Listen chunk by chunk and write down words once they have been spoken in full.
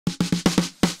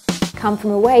Come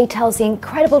From Away tells the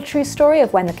incredible true story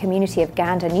of when the community of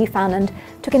Gander, Newfoundland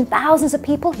took in thousands of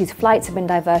people whose flights had been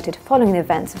diverted following the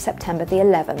events of September the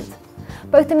 11th.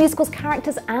 Both the musical's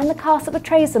characters and the cast that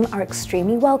portrays them are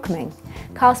extremely welcoming.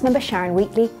 Cast member Sharon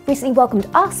Wheatley recently welcomed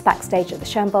us backstage at the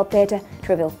Schoenfeld Theatre to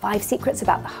reveal 5 secrets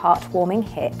about the heartwarming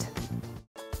hit.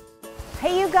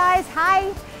 Hey you guys,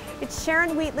 hi! It's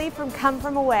Sharon Wheatley from Come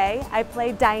From Away. I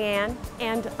play Diane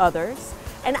and others,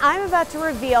 and I'm about to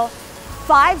reveal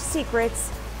 5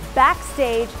 secrets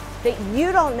backstage that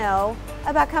you don't know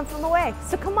about Come From Away.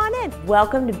 So come on in.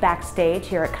 Welcome to backstage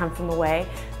here at Come From Away.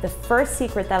 The first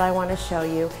secret that I want to show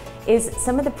you is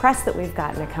some of the press that we've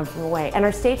gotten at Come From Away. And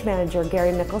our stage manager,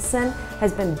 Gary Nicholson,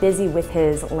 has been busy with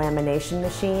his lamination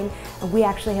machine. And we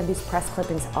actually have these press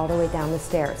clippings all the way down the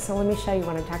stairs. So let me show you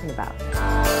what I'm talking about.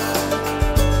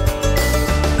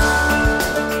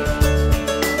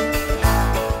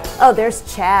 Oh, there's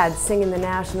Chad singing the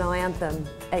national anthem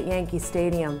at Yankee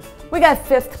Stadium. We got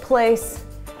 5th place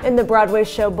in the Broadway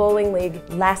show Bowling League.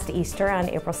 Last Easter on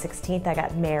April 16th, I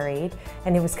got married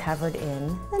and it was covered in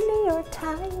the New York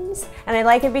Times. And I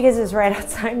like it because it's right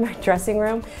outside my dressing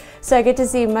room. So I get to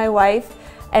see my wife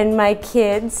and my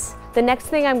kids. The next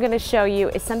thing I'm gonna show you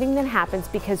is something that happens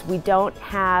because we don't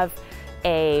have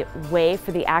a way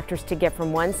for the actors to get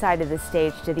from one side of the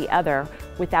stage to the other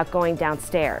without going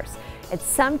downstairs. And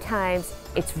sometimes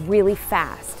it's really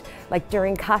fast. Like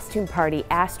during Costume Party,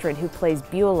 Astrid, who plays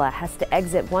Beulah, has to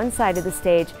exit one side of the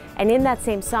stage, and in that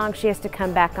same song, she has to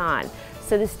come back on.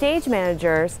 So the stage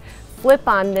managers flip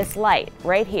on this light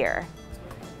right here,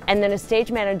 and then a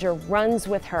stage manager runs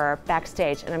with her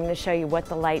backstage, and I'm gonna show you what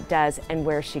the light does and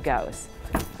where she goes.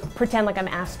 Pretend like I'm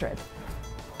Astrid.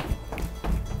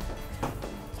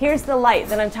 Here's the light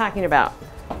that I'm talking about.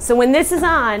 So when this is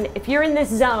on, if you're in this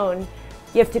zone,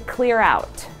 you have to clear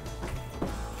out.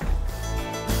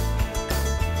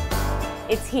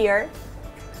 It's here.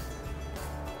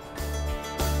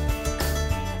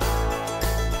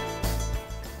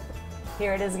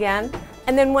 Here it is again.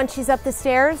 And then once she's up the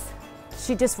stairs,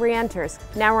 she just re-enters.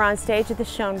 Now we're on stage at the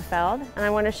Schoenfeld, and I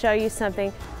want to show you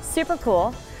something super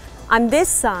cool. On this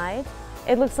side,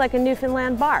 it looks like a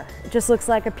Newfoundland bar. It just looks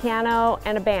like a piano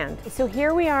and a band. So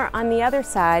here we are on the other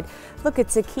side. Look,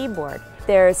 it's a keyboard.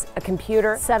 There's a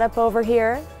computer set up over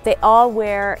here. They all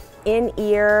wear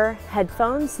in-ear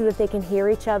headphones so that they can hear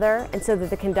each other and so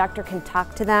that the conductor can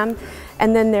talk to them.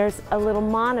 And then there's a little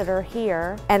monitor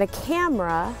here and a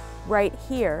camera right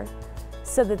here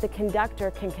so that the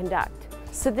conductor can conduct.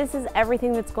 So this is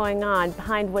everything that's going on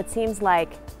behind what seems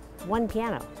like one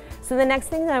piano. So the next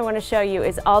thing that I want to show you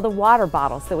is all the water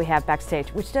bottles that we have backstage,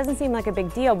 which doesn't seem like a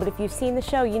big deal, but if you've seen the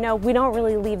show, you know we don't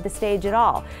really leave the stage at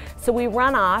all. So we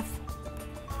run off,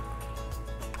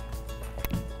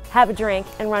 have a drink,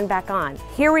 and run back on.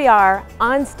 Here we are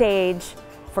on stage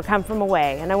for Come From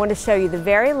Away, and I want to show you the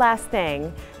very last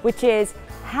thing, which is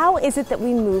how is it that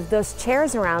we move those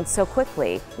chairs around so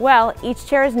quickly? Well, each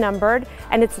chair is numbered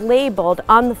and it's labeled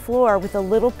on the floor with a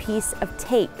little piece of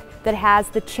tape that has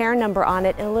the chair number on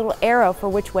it and a little arrow for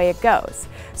which way it goes.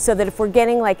 So that if we're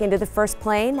getting like into the first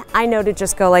plane, I know to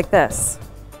just go like this.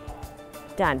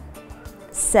 Done.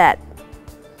 Set.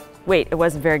 Wait, it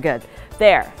wasn't very good.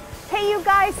 There. Hey you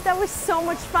guys, that was so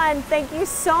much fun. Thank you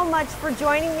so much for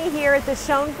joining me here at the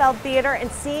Schoenfeld Theatre and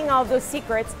seeing all those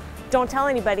secrets. Don't tell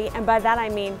anybody, and by that I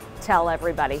mean tell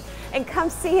everybody. And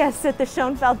come see us at the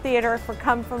Schoenfeld Theatre for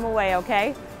Come From Away,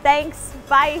 okay? Thanks,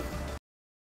 bye.